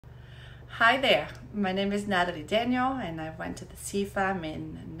Hi there, my name is Nathalie Daniel and I went to the CFAM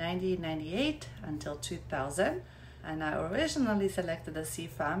in 1998 until 2000, and I originally selected the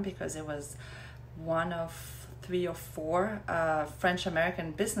CFAM because it was one of 3 or 4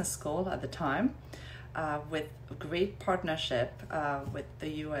 French-American business school at the time with great partnership with the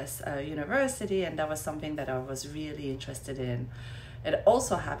US university, and that was something that I was really interested in. It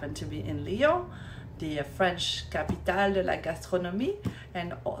also happened to be in Lyon, the French capitale de la gastronomie,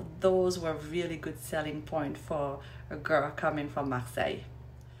 and those were really good selling point for a girl coming from Marseille.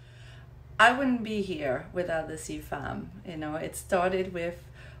 I wouldn't be here without the CFAM. You know, it started with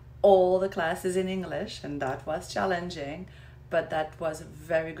all the classes in English, and that was challenging, but that was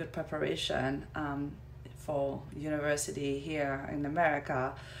very good preparation for university here in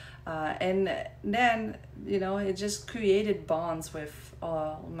America. And then, you know, it just created bonds with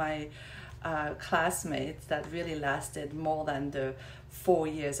all my classmates that really lasted more than the 4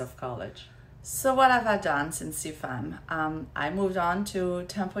 years of college. So what have I done since CFAM? I moved on to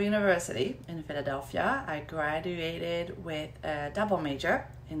Temple University in Philadelphia. I graduated with a double major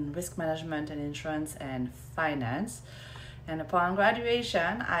in risk management and insurance and finance. And upon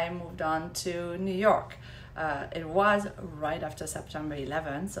graduation, I moved on to New York. It was right after September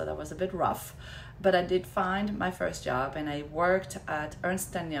 11, so that was a bit rough. But I did find my first job, and I worked at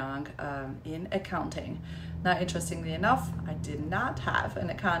Ernst & Young in accounting. Now, interestingly enough, I did not have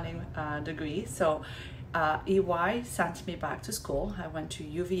an accounting degree, so EY sent me back to school. I went to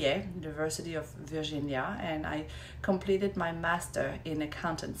UVA, University of Virginia, and I completed my master in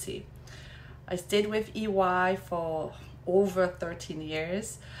accountancy. I stayed with EY for over 13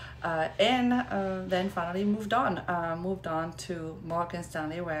 years and then finally moved on to Morgan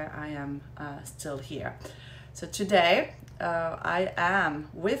Stanley, where I am still here. So today I am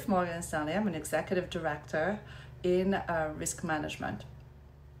with Morgan Stanley. I'm an executive director in risk management.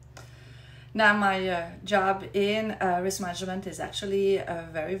 Now, my job in risk management is actually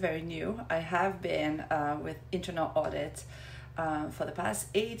very, very new. I have been with internal audit for the past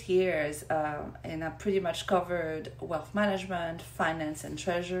 8 years, and I pretty much covered wealth management, finance and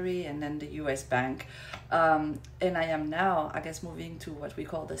treasury, and then the US bank. And I am now, I guess, moving to what we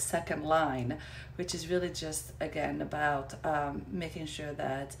call the second line, which is really just, again, about making sure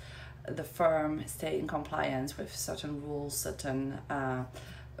that the firm stay in compliance with certain rules, certain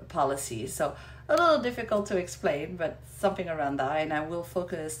policies. So a little difficult to explain, but something around that. And I will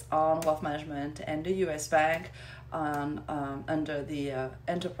focus on wealth management and the US bank under the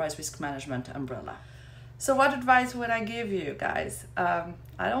enterprise risk management umbrella. So what advice would I give you guys? I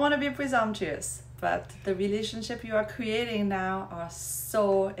don't want to be presumptuous, but the relationship you are creating now are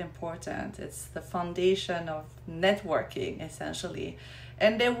so important. It's the foundation of networking, essentially,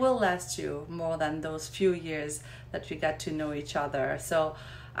 and they will last you more than those few years that you get to know each other. So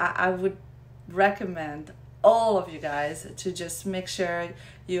I would recommend all of you guys to just make sure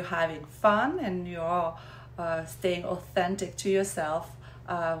you're having fun and you're staying authentic to yourself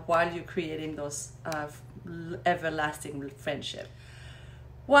while you're creating those everlasting friendship.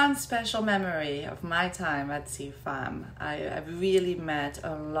 One special memory of my time at CFAM, I've really met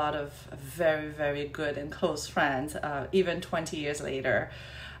a lot of very, very good and close friends, even 20 years later.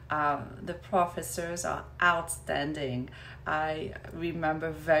 The professors are outstanding. I remember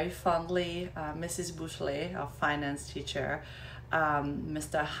very fondly Mrs. Bouchelet, our finance teacher,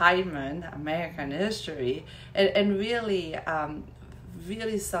 Mr. Hyman, American history, and really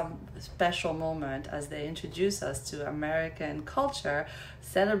some special moment as they introduce us to American culture,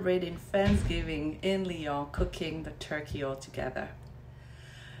 celebrating Thanksgiving in Lyon, cooking the turkey all together.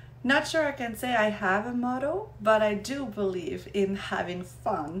 Not sure I can say I have a motto, but I do believe in having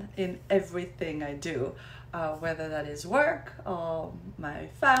fun in everything I do, whether that is work or my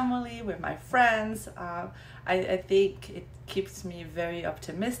family, with my friends. I think it keeps me very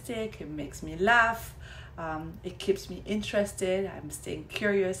optimistic, it makes me laugh, it keeps me interested, I'm staying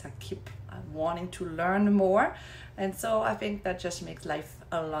curious, I keep wanting to learn more, and so I think that just makes life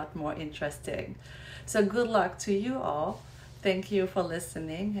a lot more interesting. So good luck to you all. Thank you for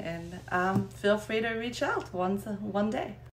listening, and feel free to reach out one day.